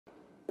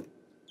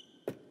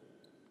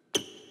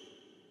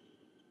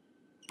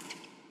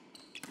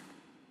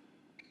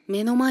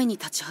目の前に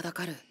立ちはだ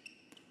かる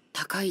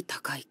高い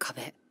高い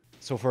壁。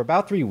 So for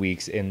about 3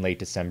 weeks in late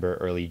December,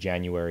 early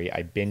January,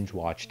 I binge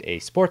watched a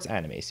sports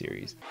anime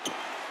series.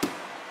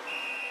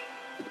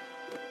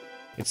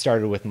 It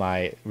started with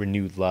my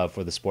renewed love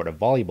for the sport of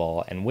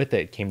volleyball, and with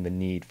it came the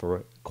need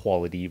for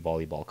quality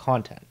volleyball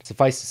content.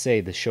 Suffice to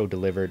say, the show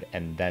delivered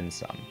and then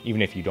some.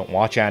 Even if you don't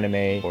watch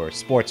anime, or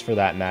sports for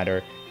that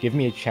matter, give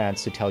me a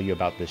chance to tell you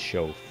about this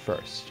show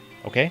first.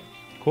 Okay?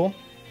 Cool?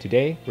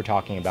 Today, we're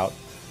talking about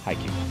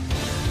Haikyuu.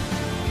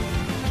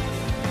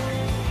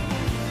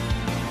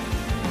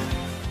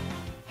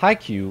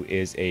 Haikyuu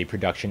is a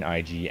production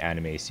IG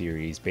anime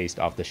series based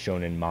off the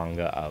shonen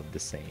manga of the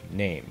same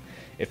name.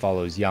 It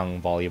follows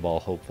young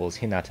volleyball hopefuls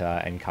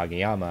Hinata and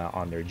Kageyama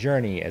on their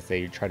journey as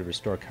they try to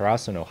restore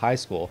Karasuno High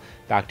School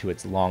back to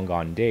its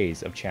long-gone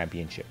days of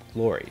championship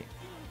glory.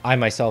 I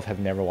myself have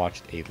never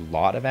watched a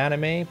lot of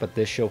anime, but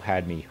this show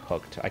had me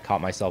hooked. I caught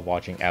myself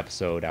watching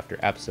episode after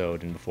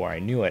episode, and before I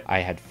knew it, I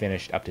had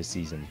finished up to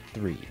season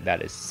 3.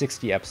 That is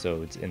 60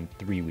 episodes in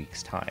 3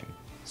 weeks' time.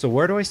 So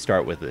where do I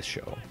start with this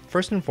show?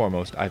 First and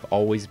foremost, I've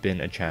always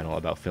been a channel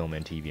about film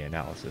and TV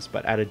analysis,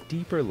 but at a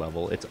deeper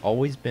level, it's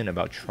always been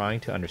about trying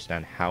to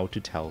understand how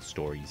to tell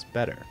stories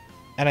better.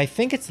 And I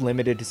think it's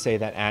limited to say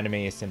that anime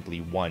is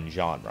simply one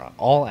genre,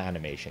 all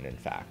animation in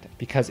fact,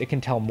 because it can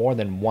tell more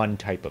than one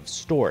type of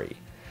story.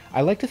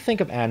 I like to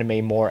think of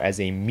anime more as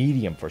a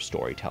medium for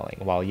storytelling.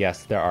 While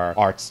yes, there are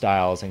art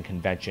styles and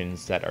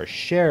conventions that are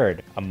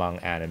shared among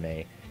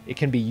anime, it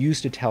can be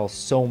used to tell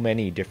so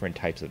many different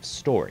types of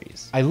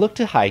stories. I look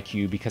to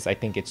Haikyuu because I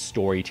think its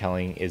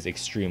storytelling is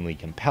extremely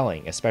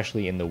compelling,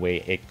 especially in the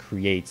way it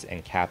creates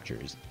and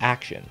captures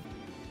action.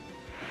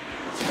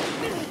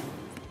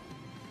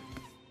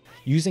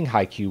 Using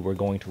Haikyuu, we're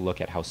going to look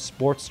at how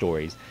sports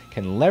stories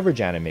can leverage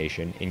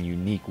animation in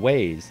unique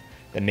ways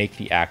that make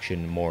the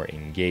action more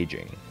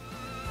engaging.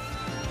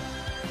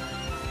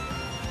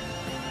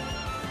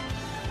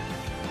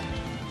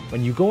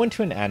 When you go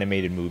into an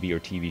animated movie or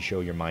TV show,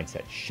 your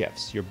mindset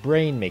shifts. Your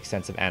brain makes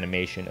sense of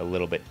animation a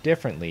little bit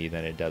differently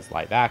than it does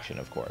live action,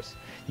 of course.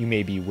 You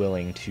may be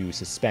willing to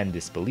suspend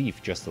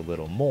disbelief just a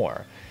little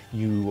more.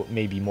 You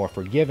may be more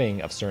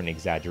forgiving of certain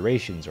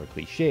exaggerations or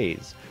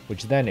cliches,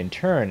 which then in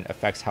turn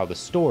affects how the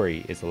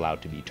story is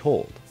allowed to be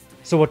told.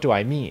 So what do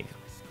I mean?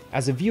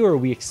 As a viewer,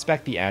 we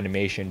expect the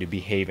animation to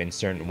behave in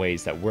certain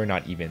ways that we're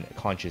not even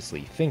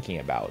consciously thinking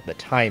about. The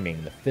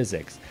timing, the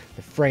physics,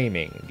 the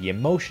framing, the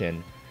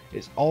emotion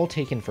is all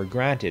taken for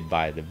granted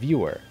by the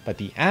viewer, but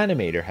the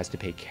animator has to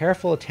pay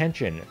careful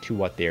attention to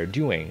what they're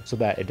doing so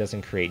that it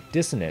doesn't create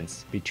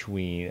dissonance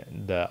between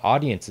the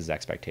audience's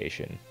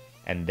expectation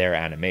and their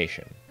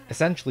animation.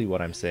 Essentially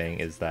what I'm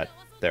saying is that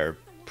there are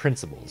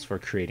principles for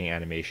creating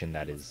animation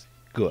that is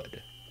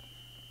good,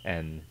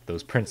 and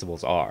those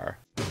principles are: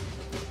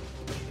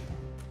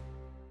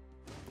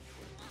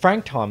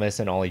 Frank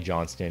Thomas and Ollie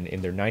Johnston,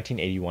 in their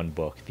 1981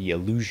 book, The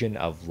Illusion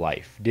of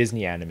Life,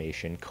 Disney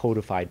Animation,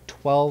 codified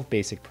 12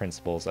 basic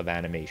principles of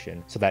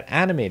animation so that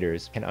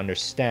animators can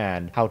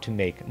understand how to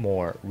make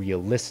more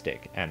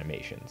realistic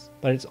animations.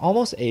 But it's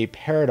almost a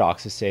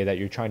paradox to say that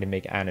you're trying to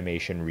make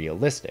animation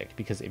realistic,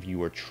 because if you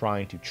were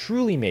trying to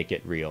truly make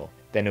it real,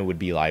 then it would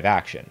be live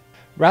action.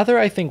 Rather,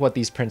 I think what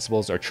these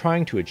principles are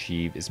trying to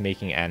achieve is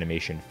making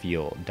animation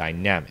feel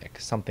dynamic,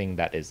 something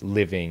that is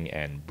living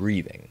and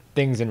breathing.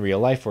 Things in real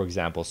life, for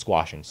example,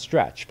 squash and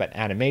stretch, but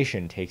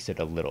animation takes it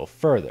a little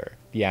further.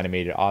 The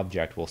animated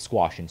object will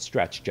squash and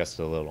stretch just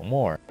a little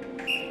more.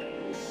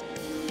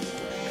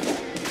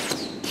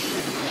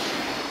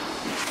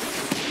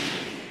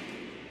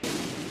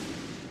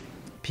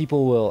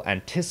 People will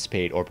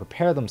anticipate or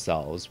prepare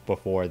themselves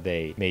before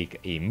they make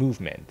a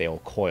movement. They'll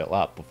coil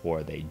up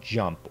before they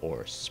jump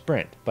or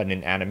sprint. But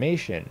in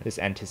animation, this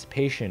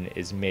anticipation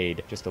is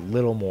made just a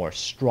little more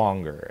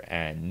stronger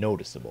and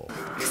noticeable.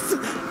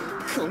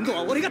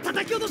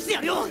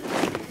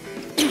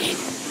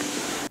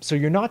 So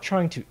you're not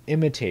trying to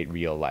imitate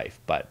real life,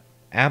 but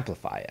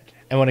amplify it.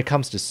 And when it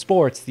comes to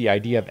sports, the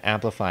idea of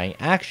amplifying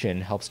action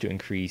helps to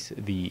increase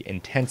the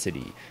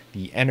intensity,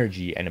 the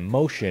energy, and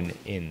emotion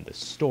in the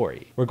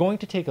story. We're going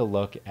to take a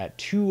look at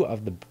 2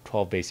 of the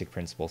 12 basic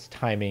principles,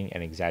 timing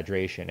and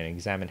exaggeration, and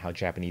examine how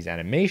Japanese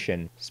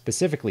animation,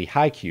 specifically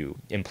Haikyuu,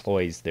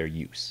 employs their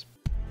use.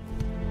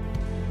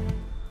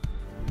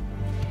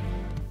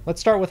 Let's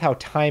start with how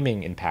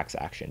timing impacts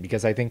action,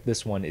 because I think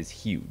this one is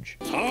huge.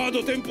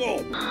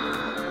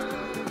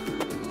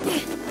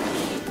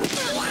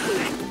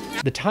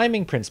 The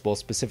timing principle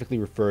specifically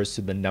refers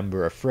to the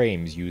number of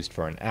frames used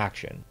for an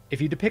action. If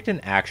you depict an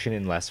action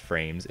in less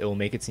frames, it will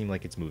make it seem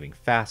like it's moving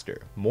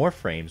faster. More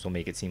frames will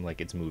make it seem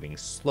like it's moving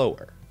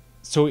slower.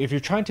 So if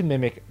you're trying to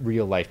mimic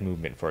real-life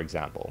movement, for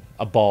example,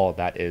 a ball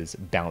that is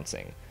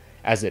bouncing,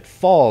 as it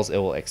falls, it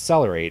will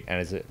accelerate, and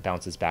as it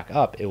bounces back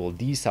up, it will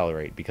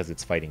decelerate because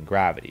it's fighting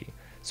gravity.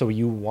 So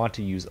you want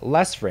to use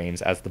less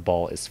frames as the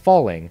ball is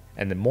falling,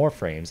 and then more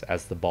frames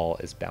as the ball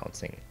is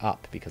bouncing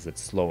up because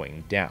it's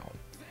slowing down.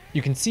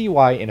 You can see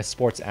why in a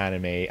sports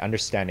anime,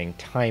 understanding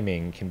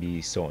timing can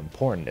be so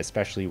important,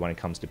 especially when it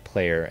comes to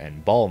player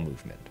and ball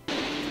movement.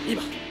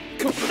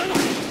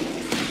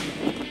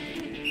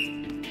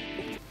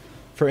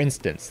 For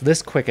instance,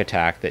 this quick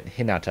attack that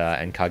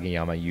Hinata and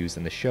Kageyama use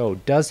in the show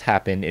does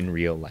happen in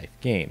real-life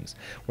games,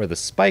 where the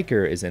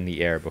spiker is in the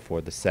air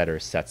before the setter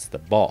sets the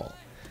ball.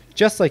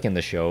 Just like in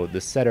the show,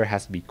 the setter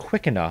has to be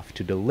quick enough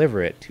to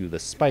deliver it to the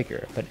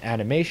spiker, but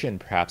animation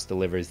perhaps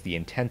delivers the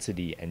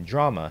intensity and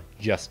drama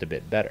just a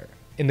bit better.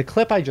 In the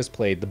clip I just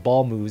played, the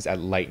ball moves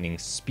at lightning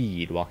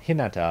speed, while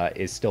Hinata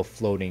is still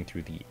floating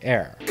through the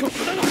air.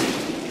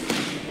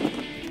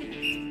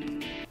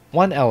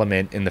 One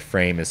element in the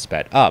frame is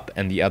sped up,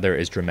 and the other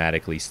is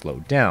dramatically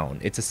slowed down.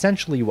 It's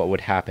essentially what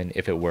would happen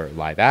if it were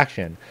live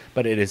action,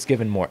 but it is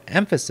given more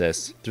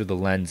emphasis through the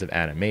lens of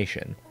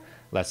animation.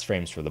 Less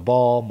frames for the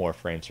ball, more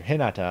frames for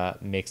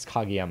Hinata, makes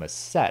Kageyama's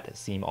set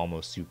seem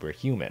almost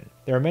superhuman.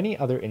 There are many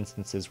other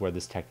instances where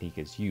this technique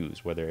is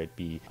used, whether it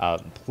be a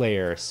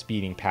player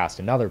speeding past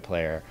another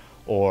player,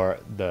 or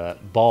the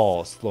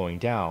ball slowing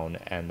down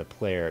and the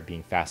player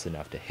being fast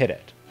enough to hit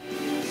it.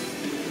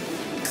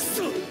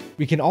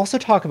 We can also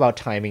talk about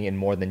timing in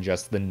more than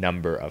just the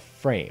number of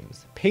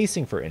frames.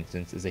 Pacing, for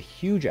instance, is a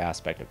huge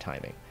aspect of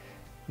timing.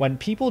 When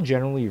people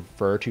generally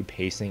refer to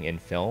pacing in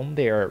film,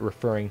 they are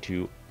referring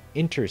to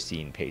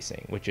interscene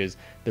pacing, which is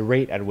the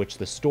rate at which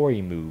the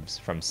story moves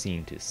from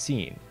scene to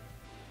scene.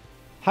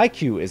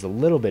 Haikyuu is a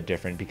little bit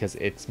different because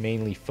it's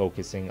mainly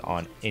focusing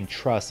on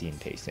intra-scene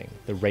pacing,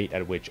 the rate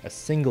at which a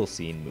single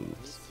scene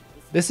moves.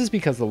 This is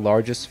because the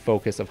largest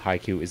focus of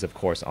Haikyuu is of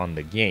course on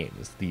the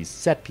games, these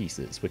set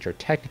pieces, which are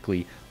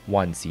technically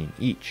one scene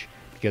each,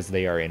 because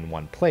they are in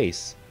one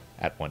place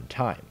at one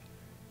time.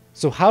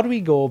 So how do we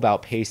go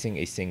about pacing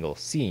a single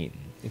scene?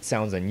 It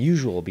sounds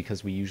unusual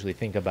because we usually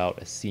think about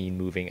a scene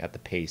moving at the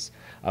pace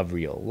of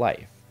real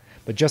life.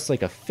 But just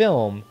like a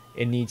film,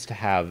 it needs to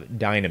have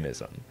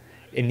dynamism.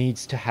 It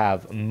needs to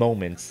have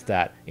moments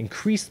that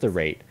increase the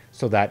rate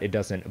so that it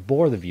doesn't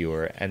bore the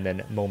viewer, and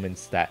then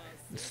moments that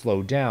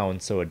slow down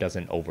so it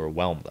doesn't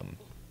overwhelm them.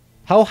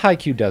 How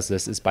Haikyuu does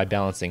this is by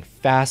balancing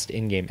fast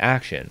in-game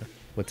action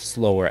with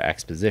slower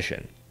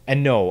exposition.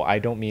 And no, I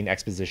don't mean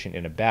exposition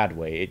in a bad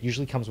way. It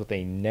usually comes with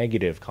a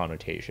negative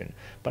connotation,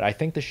 but I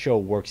think the show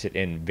works it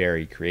in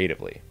very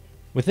creatively.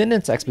 Within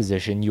its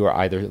exposition, you are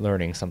either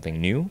learning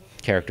something new,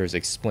 characters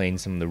explain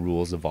some of the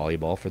rules of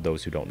volleyball for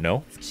those who don't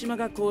know,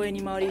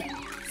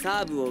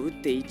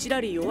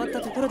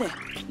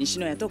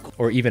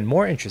 or even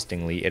more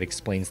interestingly, it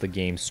explains the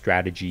game's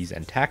strategies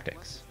and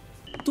tactics.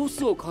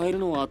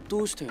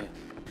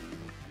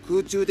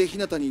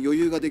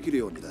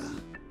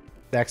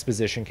 The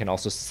exposition can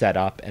also set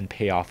up and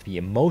pay off the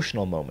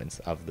emotional moments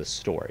of the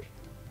story.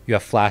 You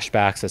have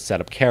flashbacks that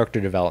set up character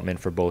development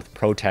for both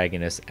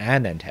protagonists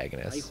and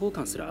antagonists.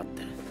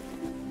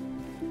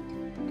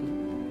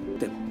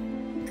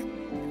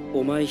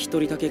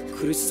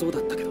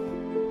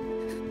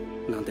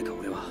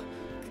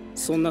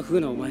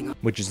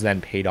 Which is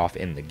then paid off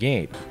in the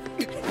game.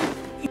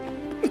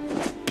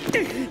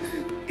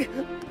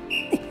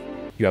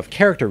 You have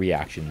character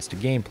reactions to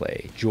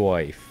gameplay,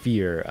 joy,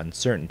 fear,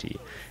 uncertainty.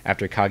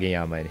 After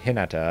Kageyama and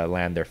Hinata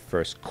land their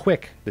first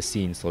quick, the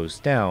scene slows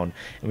down,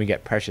 and we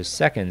get precious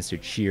seconds to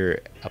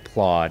cheer,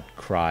 applaud,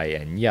 cry,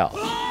 and yell.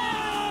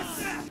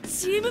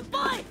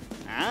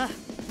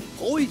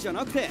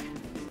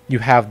 You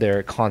have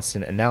their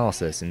constant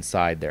analysis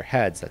inside their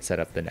heads that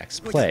set up the next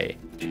play.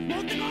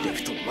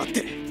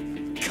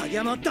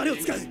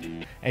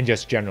 And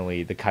just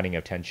generally the cutting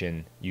of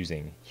tension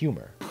using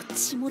humor.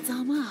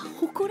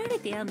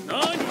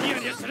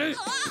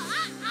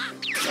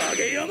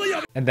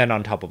 And then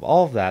on top of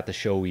all of that, the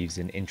show weaves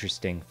in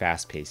interesting,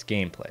 fast-paced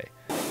gameplay.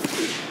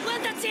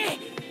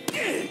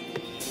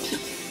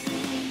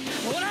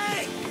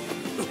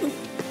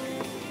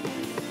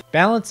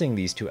 Balancing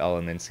these two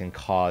elements can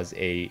cause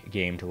a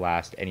game to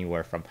last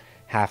anywhere from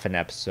half an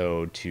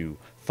episode to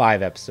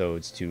 5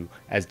 episodes to,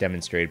 as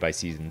demonstrated by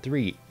Season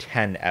 3,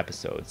 10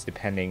 episodes,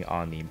 depending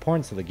on the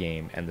importance of the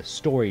game and the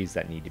stories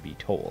that need to be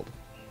told.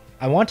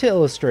 I want to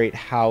illustrate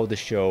how the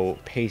show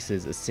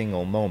paces a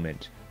single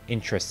moment,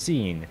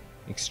 intra-scene,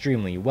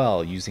 extremely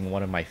well using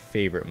one of my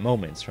favorite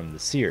moments from the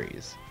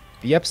series.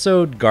 The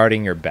episode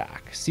Guarding Your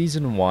Back,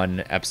 Season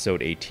 1,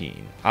 Episode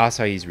 18,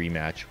 Asahi's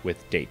rematch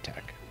with Date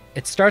Tech.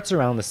 It starts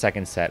around the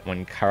second set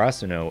when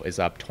Karasuno is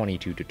up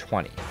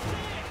 22-20.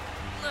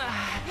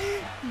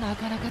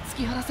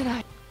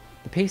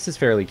 The pace is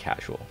fairly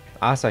casual.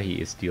 Asahi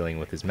is dealing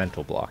with his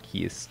mental block.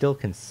 He is still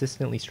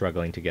consistently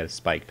struggling to get a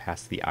spike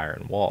past the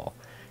iron wall.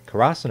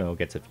 Karasuno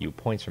gets a few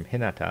points from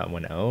Hinata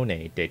when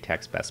Aone,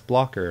 Date-Tech's best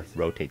blocker,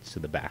 rotates to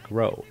the back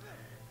row.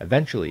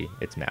 Eventually,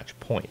 it's match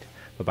point,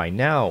 but by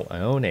now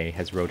Aone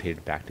has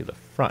rotated back to the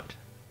front.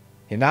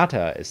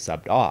 Hinata is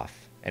subbed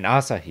off, and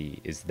Asahi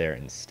is there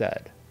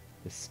instead.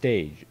 The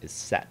stage is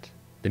set.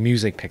 The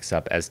music picks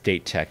up as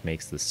Date Tech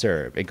makes the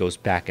serve. It goes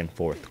back and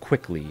forth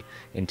quickly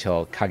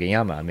until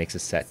Kageyama makes a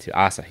set to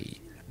Asahi.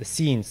 The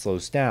scene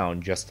slows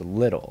down just a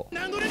little.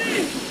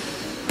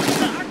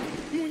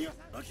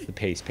 The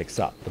pace picks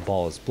up. The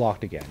ball is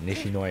blocked again.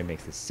 Nishinoya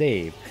makes the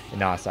save,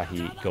 and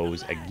Asahi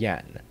goes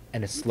again.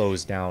 and it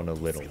slows down a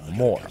little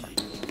more.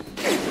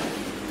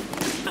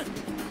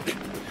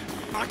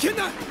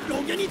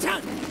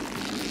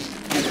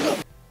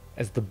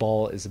 As the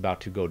ball is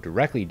about to go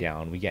directly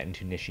down, we get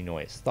into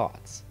Nishinoya's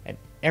thoughts, and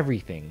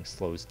everything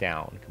slows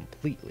down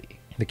completely.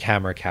 The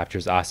camera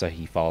captures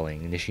Asahi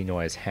falling,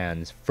 Nishinoya's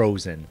hands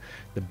frozen,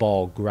 the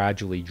ball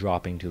gradually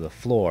dropping to the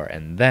floor,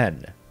 and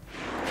then...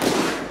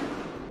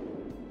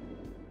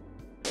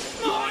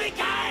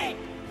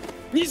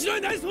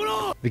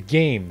 the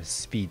game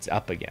speeds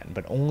up again,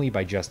 but only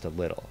by just a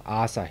little.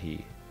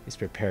 Asahi is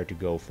prepared to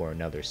go for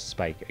another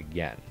spike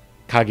again.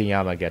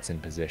 Kageyama gets in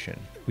position.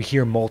 We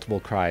hear multiple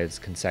cries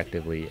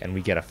consecutively, and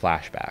we get a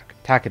flashback.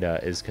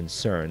 Takeda is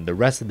concerned. The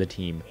rest of the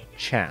team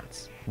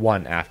chants,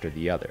 one after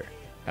the other.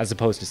 As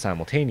opposed to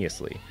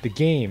simultaneously, the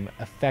game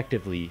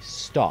effectively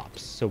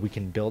stops so we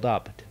can build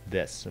up to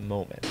this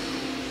moment.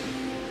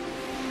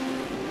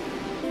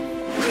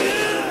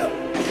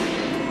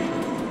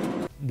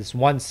 This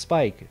one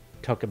spike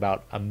took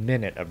about a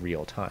minute of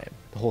real time.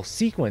 The whole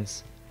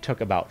sequence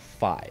took about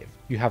 5.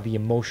 You have the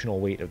emotional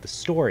weight of the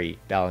story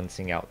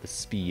balancing out the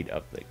speed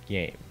of the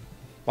game.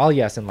 While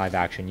yes, in live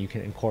action you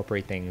can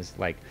incorporate things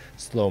like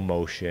slow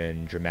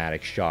motion,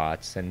 dramatic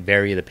shots, and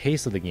vary the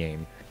pace of the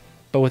game,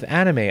 but with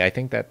anime I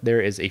think that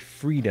there is a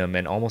freedom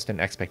and almost an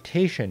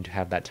expectation to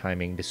have that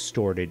timing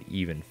distorted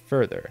even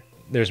further.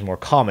 There's more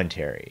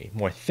commentary,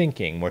 more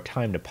thinking, more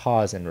time to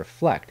pause and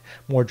reflect,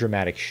 more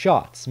dramatic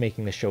shots,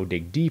 making the show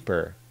dig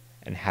deeper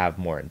and have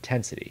more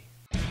intensity.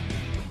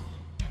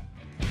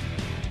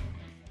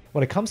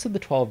 When it comes to the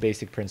 12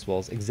 basic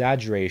principles,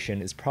 exaggeration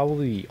is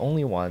probably the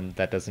only one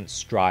that doesn't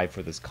strive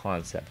for this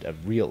concept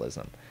of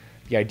realism.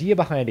 The idea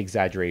behind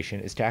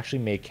exaggeration is to actually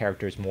make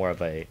characters more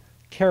of a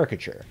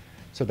caricature,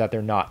 so that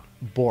they're not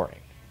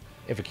boring.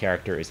 If a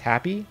character is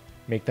happy,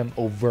 make them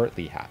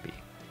overtly happy.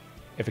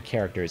 If a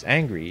character is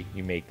angry,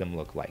 you make them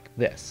look like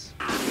this.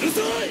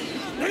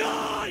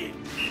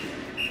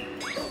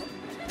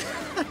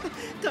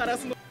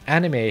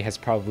 Anime has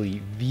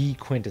probably the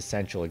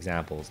quintessential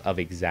examples of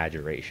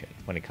exaggeration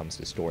when it comes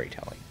to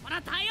storytelling.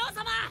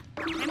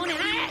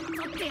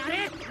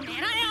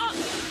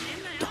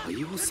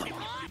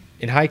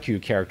 In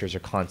Haikyuu, characters are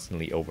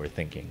constantly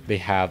overthinking. They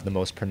have the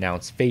most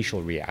pronounced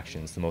facial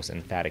reactions, the most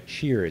emphatic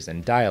cheers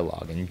and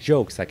dialogue and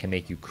jokes that can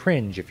make you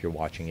cringe if you're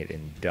watching it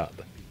in dub.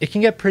 It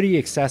can get pretty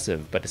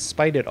excessive, but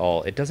despite it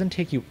all, it doesn't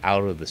take you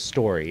out of the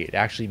story, it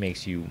actually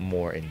makes you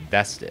more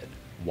invested.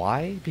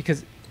 Why?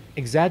 Because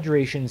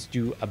exaggerations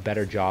do a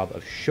better job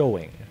of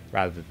showing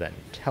rather than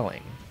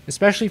telling.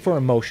 Especially for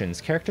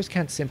emotions, characters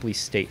can't simply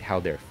state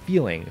how they're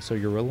feeling, so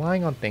you're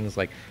relying on things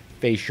like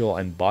facial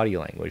and body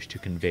language to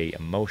convey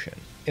emotion.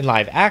 In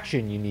live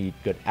action, you need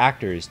good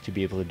actors to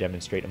be able to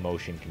demonstrate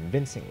emotion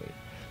convincingly.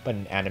 But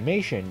in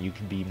animation, you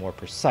can be more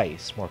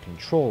precise, more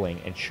controlling,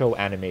 and show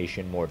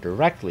animation more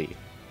directly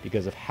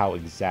because of how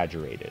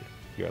exaggerated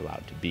you're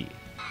allowed to be.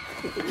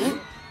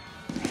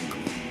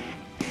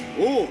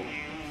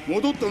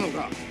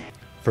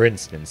 For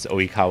instance,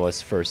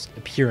 Oikawa's first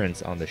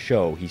appearance on the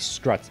show, he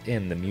struts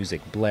in, the music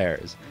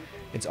blares.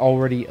 It's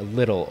already a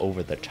little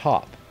over the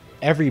top.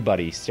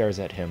 Everybody stares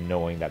at him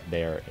knowing that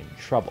they're in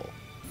trouble.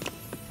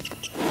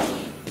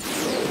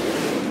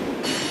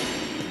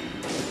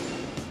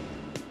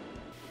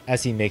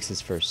 As he makes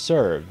his first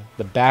serve,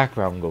 the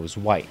background goes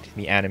white,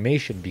 the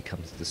animation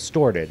becomes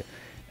distorted,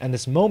 and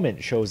this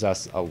moment shows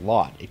us a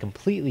lot. It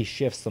completely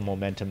shifts the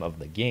momentum of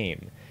the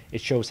game.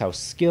 It shows how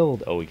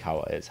skilled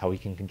Oikawa is, how he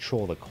can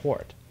control the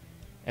court,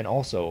 and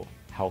also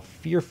how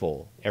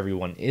fearful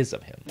everyone is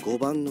of him.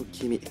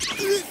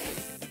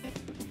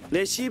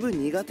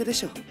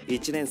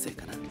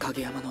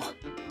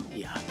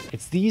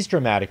 It's these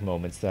dramatic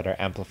moments that are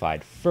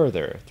amplified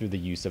further through the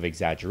use of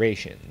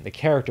exaggeration, the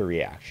character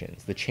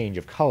reactions, the change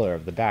of color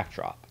of the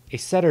backdrop. A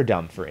setter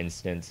dump, for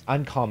instance,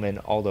 uncommon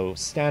although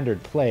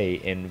standard play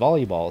in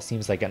volleyball,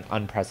 seems like an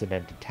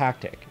unprecedented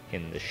tactic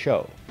in the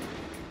show.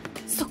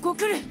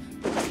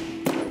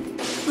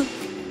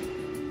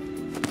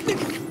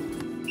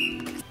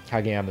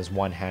 Kageyama's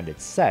one-handed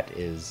set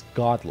is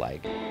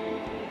godlike.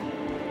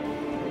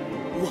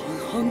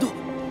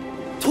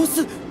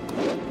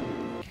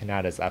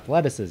 Hinata's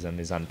athleticism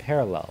is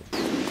unparalleled.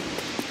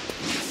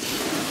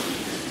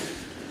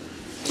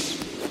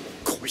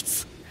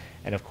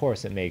 And of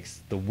course it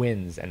makes the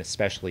wins and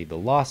especially the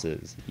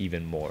losses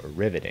even more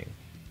riveting.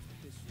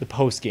 The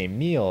post-game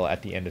meal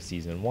at the end of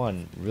Season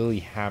 1 really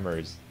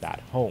hammers that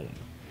home.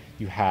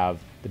 You have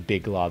the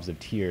big globs of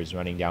tears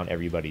running down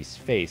everybody's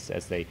face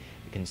as they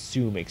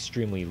consume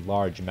extremely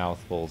large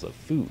mouthfuls of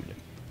food.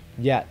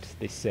 Yet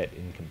they sit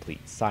in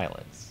complete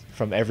silence.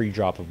 From every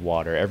drop of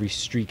water, every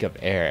streak of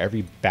air,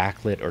 every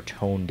backlit or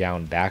toned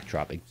down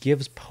backdrop, it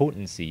gives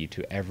potency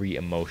to every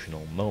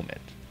emotional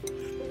moment.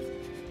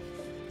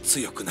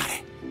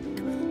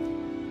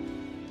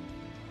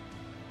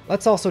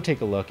 Let's also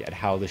take a look at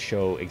how the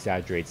show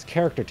exaggerates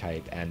character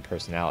type and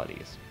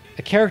personalities.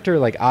 A character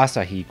like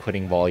Asahi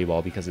quitting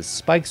volleyball because his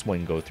spikes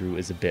wouldn't go through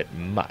is a bit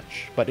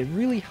much, but it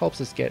really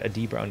helps us get a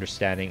deeper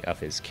understanding of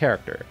his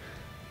character.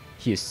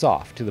 He is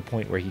soft to the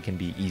point where he can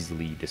be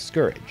easily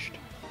discouraged.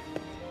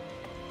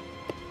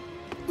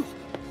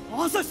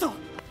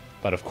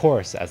 But of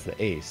course, as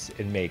the ace,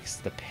 it makes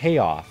the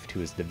payoff to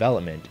his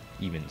development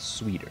even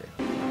sweeter.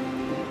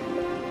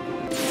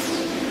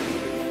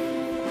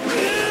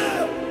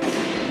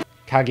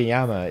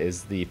 Kageyama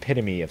is the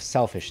epitome of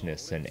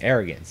selfishness and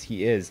arrogance.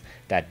 He is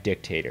that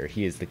dictator.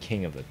 He is the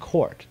king of the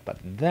court. But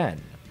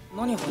then...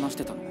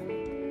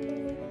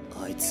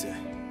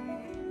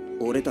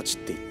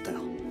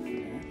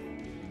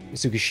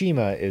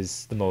 Tsukishima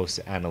is the most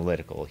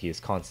analytical. He is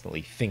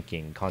constantly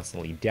thinking,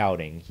 constantly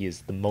doubting. He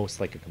is the most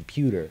like a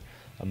computer,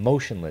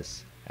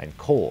 emotionless and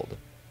cold.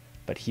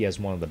 But he has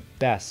one of the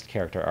best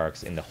character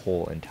arcs in the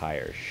whole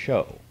entire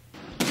show.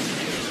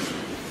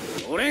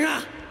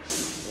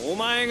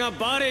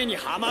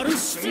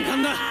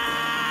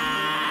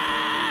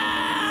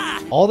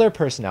 All their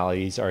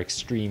personalities are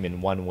extreme in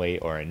one way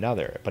or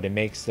another, but it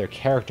makes their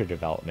character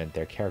development,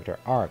 their character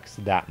arcs,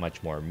 that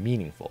much more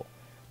meaningful.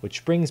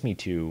 Which brings me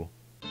to...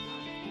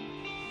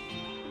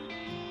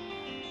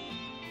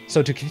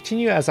 So to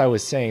continue as I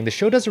was saying, the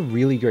show does a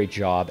really great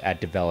job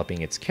at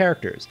developing its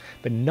characters,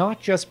 but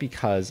not just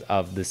because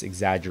of this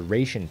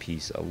exaggeration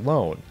piece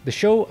alone. The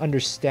show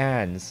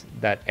understands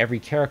that every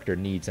character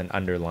needs an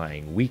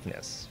underlying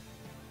weakness.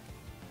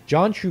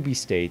 John Truby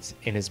states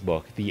in his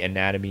book, The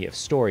Anatomy of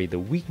Story, the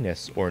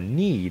weakness or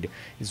need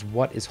is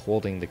what is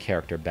holding the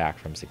character back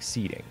from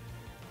succeeding.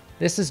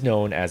 This is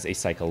known as a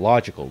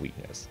psychological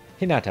weakness.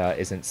 Hinata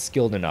isn't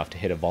skilled enough to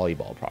hit a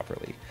volleyball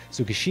properly.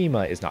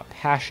 Tsukishima is not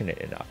passionate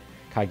enough.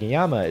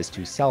 Kageyama is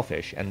too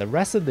selfish, and the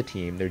rest of the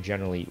team, they're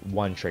generally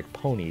one-trick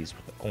ponies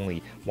with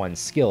only one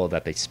skill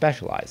that they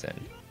specialize in.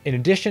 In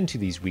addition to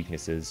these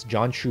weaknesses,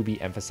 John Truby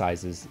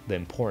emphasizes the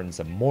importance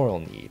of moral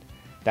need.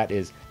 That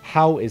is,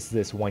 how is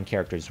this one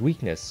character's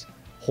weakness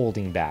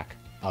holding back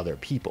other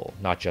people,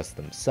 not just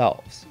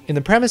themselves? In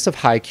the premise of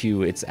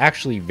Haikyuu, it's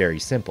actually very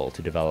simple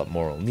to develop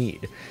moral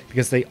need,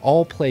 because they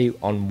all play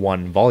on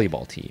one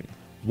volleyball team.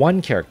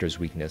 One character's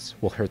weakness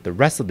will hurt the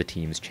rest of the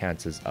team's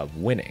chances of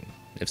winning.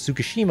 If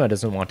Tsukishima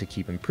doesn't want to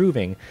keep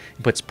improving,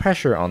 it puts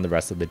pressure on the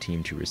rest of the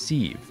team to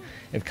receive.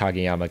 If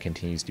Kageyama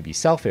continues to be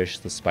selfish,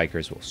 the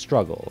spikers will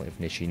struggle. If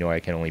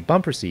Nishinoya can only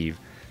bump receive,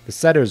 the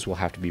setters will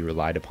have to be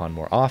relied upon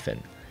more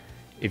often.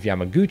 If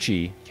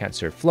Yamaguchi can't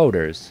serve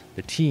floaters,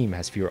 the team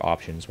has fewer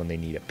options when they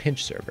need a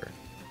pinch server.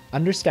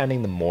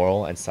 Understanding the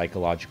moral and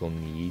psychological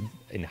need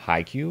in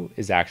Haikyuu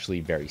is actually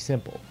very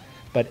simple,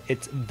 but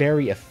it's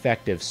very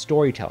effective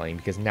storytelling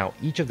because now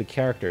each of the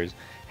characters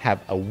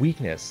have a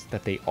weakness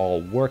that they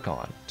all work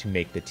on to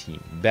make the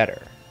team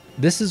better.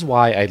 This is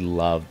why I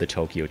love the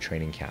Tokyo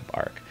training camp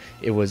arc.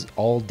 It was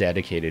all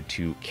dedicated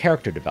to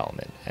character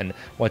development, and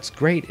what's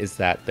great is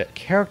that the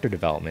character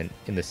development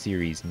in the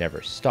series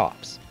never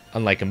stops.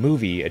 Unlike a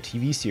movie, a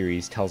TV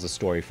series tells a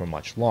story for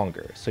much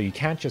longer, so you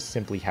can't just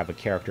simply have a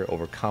character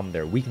overcome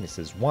their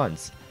weaknesses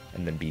once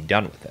and then be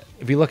done with it.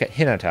 If we look at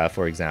Hinata,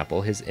 for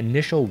example, his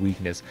initial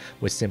weakness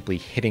was simply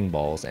hitting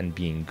balls and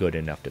being good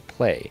enough to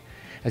play.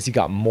 As he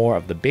got more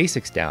of the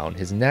basics down,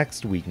 his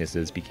next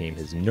weaknesses became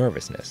his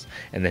nervousness,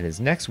 and then his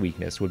next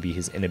weakness would be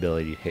his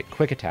inability to hit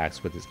quick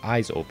attacks with his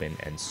eyes open,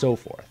 and so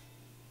forth.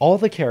 All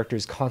the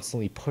characters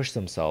constantly push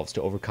themselves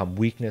to overcome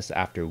weakness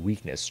after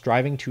weakness,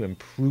 striving to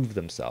improve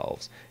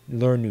themselves,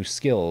 learn new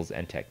skills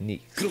and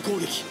techniques.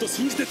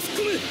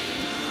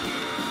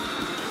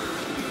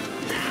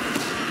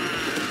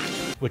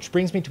 Which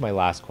brings me to my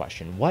last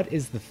question. What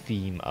is the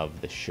theme of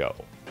the show?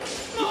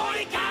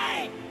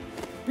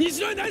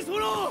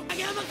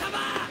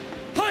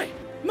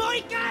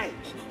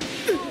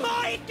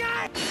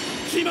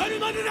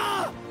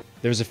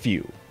 There's a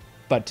few,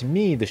 but to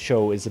me the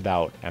show is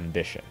about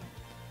ambition.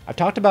 I've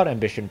talked about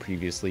ambition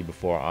previously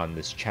before on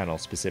this channel,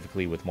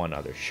 specifically with one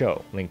other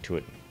show, linked to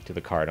it to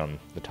the card on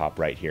the top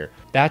right here.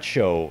 That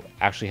show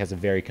actually has a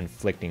very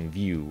conflicting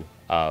view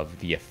of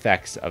the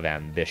effects of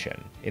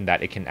ambition, in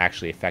that it can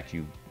actually affect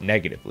you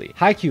negatively.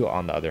 Haikyuu,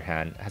 on the other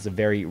hand, has a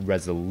very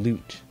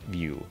resolute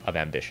view of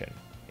ambition,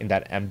 in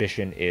that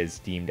ambition is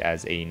deemed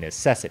as a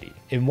necessity.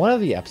 In one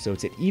of the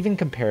episodes, it even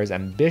compares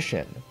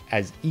ambition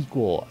as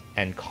equal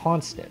and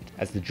constant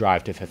as the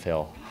drive to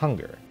fulfill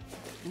hunger.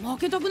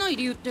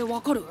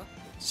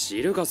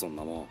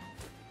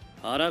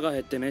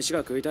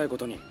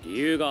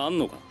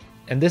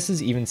 And this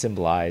is even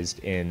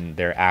symbolized in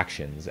their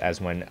actions, as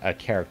when a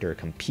character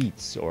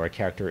competes or a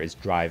character is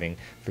driving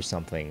for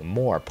something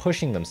more,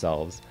 pushing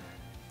themselves,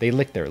 they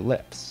lick their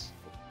lips.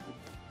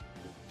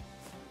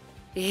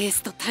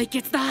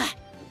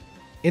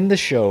 In the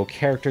show,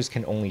 characters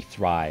can only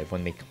thrive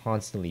when they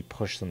constantly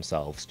push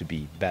themselves to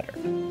be better.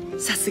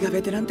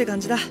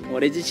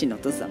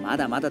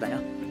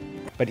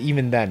 But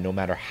even then, no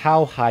matter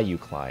how high you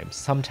climb,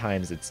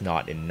 sometimes it's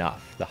not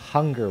enough. The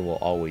hunger will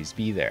always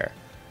be there,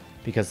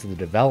 because the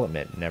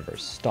development never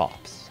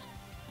stops.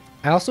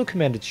 I also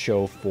commend its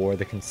show for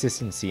the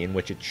consistency in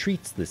which it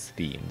treats this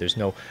theme. There's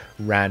no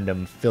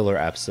random filler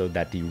episode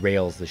that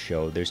derails the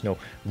show. There's no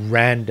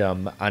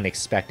random,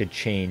 unexpected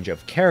change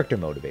of character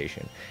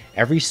motivation.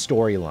 Every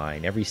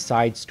storyline, every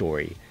side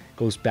story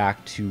goes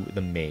back to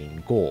the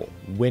main goal,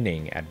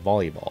 winning at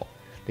volleyball.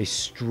 They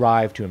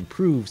strive to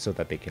improve so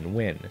that they can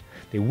win.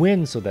 They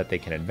win so that they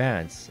can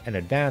advance, and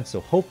advance so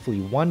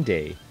hopefully one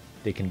day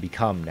they can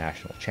become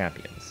national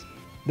champions.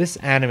 This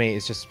anime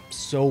is just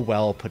so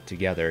well put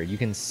together. You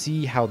can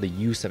see how the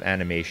use of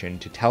animation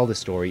to tell the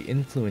story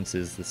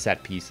influences the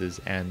set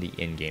pieces and the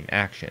in-game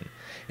action.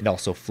 It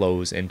also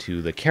flows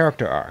into the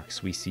character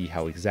arcs. We see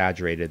how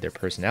exaggerated their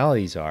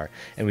personalities are,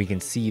 and we can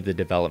see the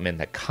development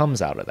that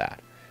comes out of that.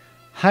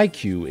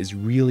 Haikyuu is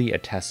really a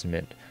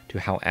testament to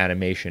how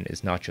animation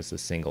is not just a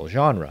single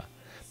genre,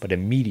 but a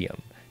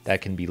medium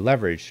that can be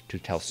leveraged to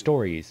tell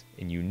stories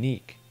in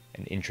unique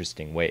and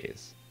interesting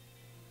ways.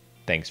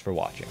 Thanks for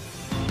watching.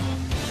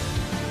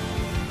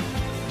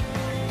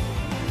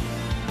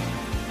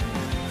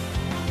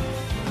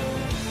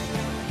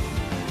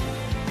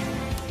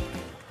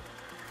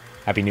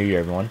 Happy New Year,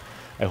 everyone.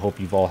 I hope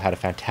you've all had a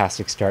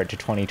fantastic start to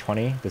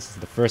 2020. This is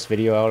the first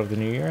video out of the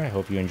new year. I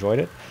hope you enjoyed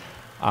it.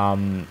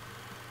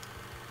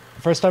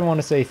 First, I want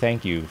to say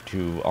thank you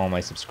to all my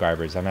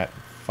subscribers. I'm at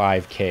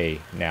 5K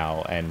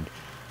now, and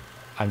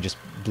I'm just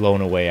blown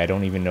away. I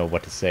don't even know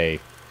what to say.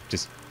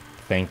 Just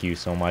thank you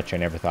so much. I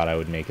never thought I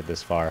would make it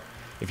this far.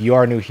 If you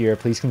are new here,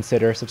 please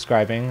consider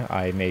subscribing.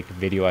 I make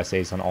video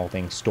essays on all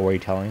things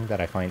storytelling that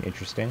I find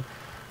interesting.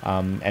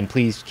 And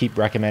please keep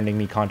recommending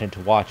me content to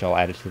watch. I'll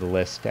add it to the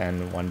list,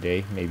 and one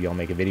day maybe I'll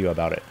make a video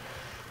about it.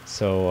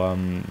 So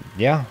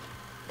yeah,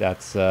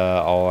 that's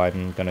all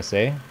I'm gonna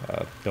say.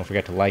 Don't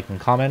forget to like and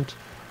comment,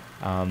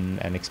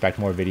 and expect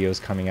more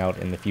videos coming out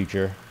in the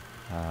future.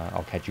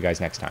 I'll catch you guys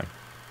next time.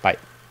 Bye.